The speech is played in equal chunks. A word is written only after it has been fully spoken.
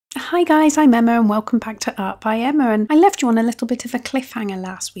Hi guys, I'm Emma and welcome back to Art by Emma, and I left you on a little bit of a cliffhanger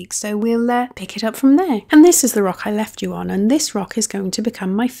last week, so we'll pick it up from there. And this is the rock I left you on, and this rock is going to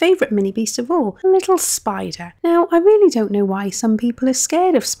become my favourite mini beast of all, a little spider. Now, I really don't know why some people are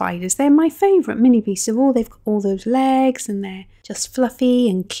scared of spiders. They're my favourite mini beast of all. They've got all those legs and they're just fluffy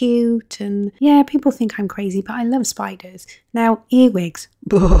and cute, and yeah, people think I'm crazy, but I love spiders. Now, earwigs,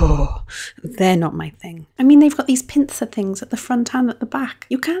 they're not my thing. I mean, they've got these pincer things at the front and at the back.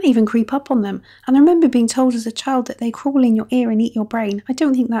 You can't even creep up on them. And I remember being told as a child that they crawl in your ear and eat your brain. I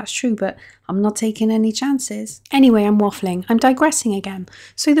don't think that's true, but I'm not taking any chances. Anyway, I'm waffling. I'm digressing again.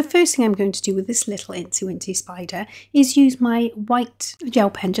 So the first thing I'm going to do with this little Incy spider is use my white gel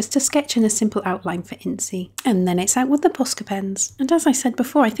pen just to sketch in a simple outline for Incy. And then it's out with the Posca pens. And as I said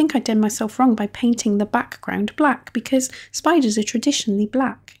before, I think I did myself wrong by painting the background black because spiders are traditionally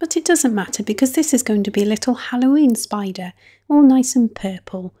black. But it doesn't matter because this is going to be a little Halloween spider, all nice and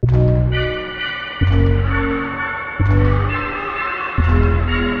purple.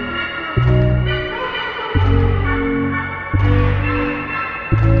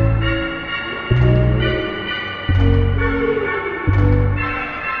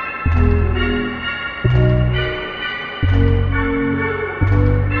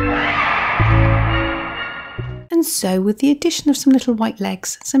 And so, with the addition of some little white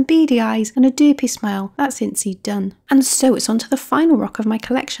legs, some beady eyes and a derpy smile, that's Incy done. And so it's on to the final rock of my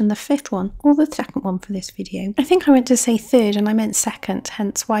collection, the fifth one, or the second one for this video. I think I went to say third and I meant second,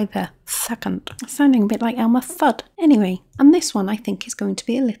 hence why the second. Sounding a bit like Elmer Fudd. Anyway, and this one I think is going to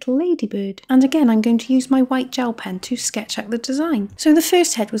be a little ladybird. And again, I'm going to use my white gel pen to sketch out the design. So the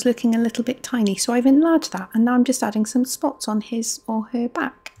first head was looking a little bit tiny, so I've enlarged that, and now I'm just adding some spots on his or her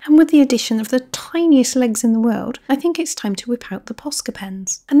back. And with the addition of the tiniest legs in the world, I think it's time to whip out the Posca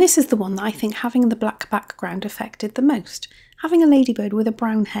pens. And this is the one that I think having the black background affected the most. Having a ladybird with a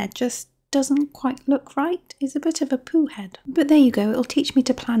brown head just doesn't quite look right. It's a bit of a poo head. But there you go, it'll teach me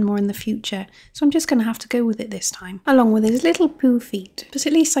to plan more in the future, so I'm just going to have to go with it this time, along with his little poo feet. But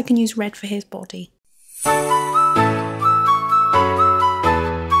at least I can use red for his body.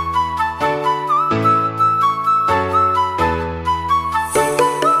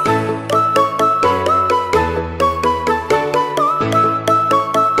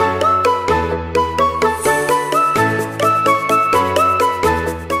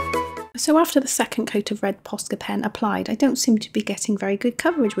 So after the second coat of red Posca pen applied, I don't seem to be getting very good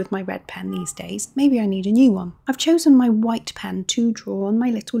coverage with my red pen these days. Maybe I need a new one. I've chosen my white pen to draw on my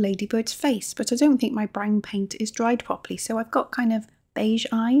little ladybird's face, but I don't think my brown paint is dried properly, so I've got kind of beige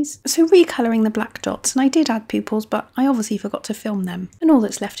eyes. So recolouring the black dots, and I did add pupils, but I obviously forgot to film them. And all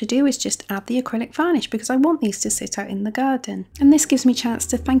that's left to do is just add the acrylic varnish because I want these to sit out in the garden. And this gives me a chance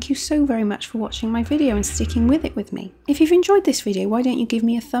to thank you so very much for watching my video and sticking with it with me. If you've enjoyed this video, why don't you give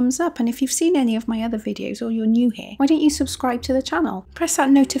me a thumbs up? And if you've seen any of my other videos or you're new here, why don't you subscribe to the channel? Press that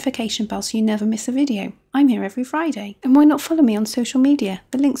notification bell so you never miss a video. I'm here every Friday. And why not follow me on social media?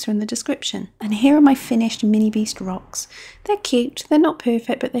 The links are in the description. And here are my finished Mini Beast rocks. They're cute, they're not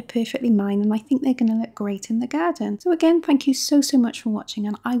perfect, but they're perfectly mine, and I think they're going to look great in the garden. So again, thank you so much for watching,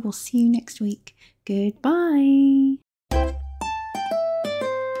 and I will see you next week. Goodbye.